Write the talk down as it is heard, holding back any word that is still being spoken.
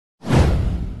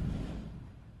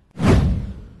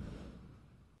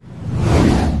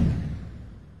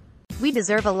"We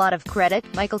deserve a lot of credit."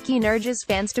 Michael Keane urges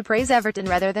fans to praise Everton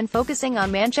rather than focusing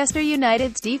on Manchester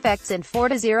United's defects in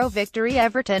 4-0 victory.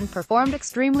 Everton performed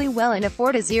extremely well in a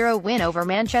 4-0 win over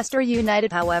Manchester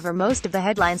United. However, most of the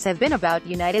headlines have been about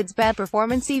United's bad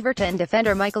performance. Everton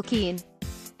defender Michael Keane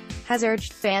has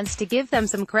urged fans to give them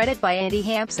some credit. By Andy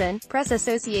Hampson, Press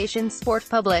Association Sport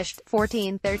published,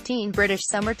 14:13 British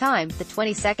Summer Time, the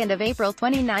 22nd of April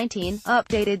 2019,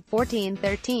 updated,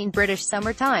 14:13 British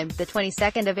Summer Time, the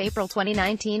 22nd of April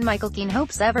 2019. Michael Keane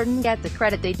hopes Everton get the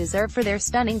credit they deserve for their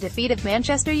stunning defeat of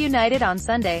Manchester United on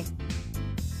Sunday.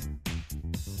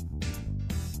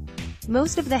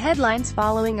 Most of the headlines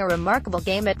following a remarkable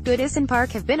game at Goodison Park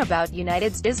have been about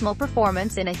United's dismal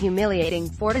performance in a humiliating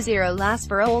 4-0 loss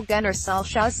for Ole Gunnar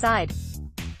Solskjaer's side.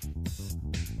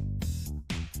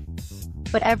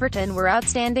 But Everton were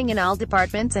outstanding in all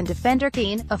departments, and defender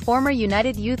Keane, a former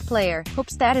United youth player,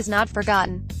 hopes that is not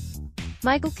forgotten.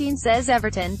 Michael Keane says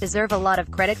Everton deserve a lot of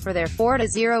credit for their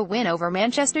 4-0 win over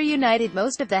Manchester United.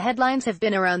 Most of the headlines have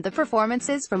been around the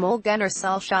performances from Ole Gunnar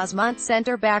Solskjaer's Mont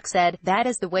centre-back said, "That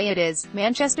is the way it is.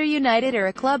 Manchester United are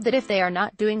a club that if they are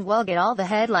not doing well get all the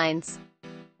headlines.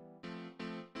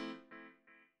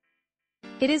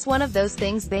 It is one of those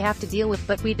things they have to deal with,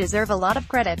 but we deserve a lot of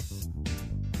credit.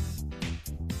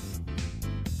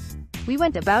 We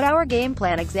went about our game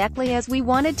plan exactly as we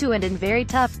wanted to, and in very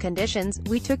tough conditions,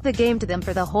 we took the game to them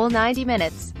for the whole 90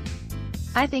 minutes.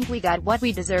 I think we got what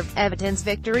we deserved." Everton's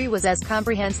victory was as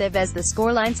comprehensive as the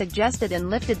scoreline suggested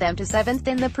and lifted them to 7th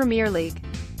in the Premier League.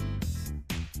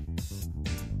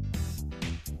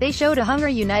 They showed a hunger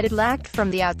United lacked from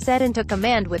the outset and took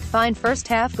command with fine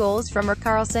first-half goals from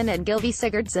Carlson and Gylfi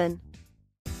Sigurdsson.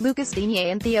 Lucas Digne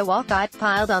and Theo Walcott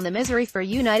piled on the misery for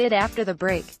United after the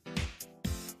break.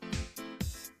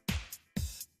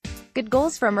 Good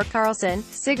goals from Carlson,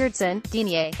 Sigurdsson,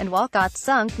 Digne, and Walcott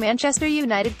sunk Manchester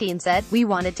United. Keane said, "We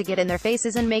wanted to get in their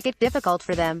faces and make it difficult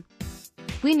for them.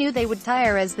 We knew they would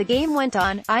tire as the game went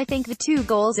on. I think the 2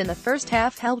 goals in the first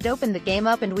half helped open the game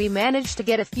up, and we managed to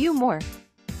get a few more.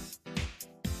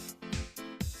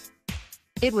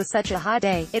 It was such a hot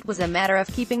day, it was a matter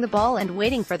of keeping the ball and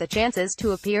waiting for the chances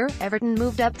to appear." Everton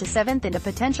moved up to 7th in a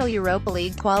potential Europa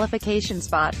League qualification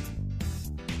spot.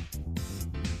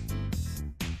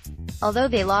 Although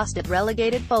they lost at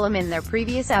relegated Fulham in their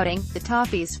previous outing, the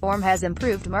Toffees' form has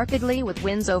improved markedly with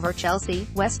wins over Chelsea,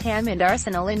 West Ham and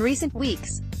Arsenal in recent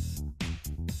weeks.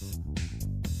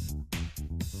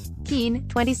 Keane,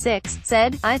 26,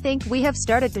 said, "I think we have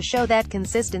started to show that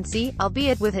consistency,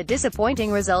 albeit with a disappointing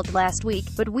result last week,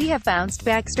 but we have bounced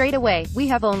back straight away. We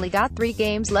have only got 3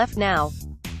 games left now.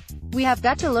 We have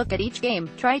got to look at each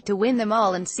game, try to win them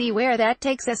all and see where that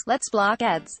takes us. Let's block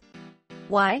ads.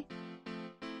 Why?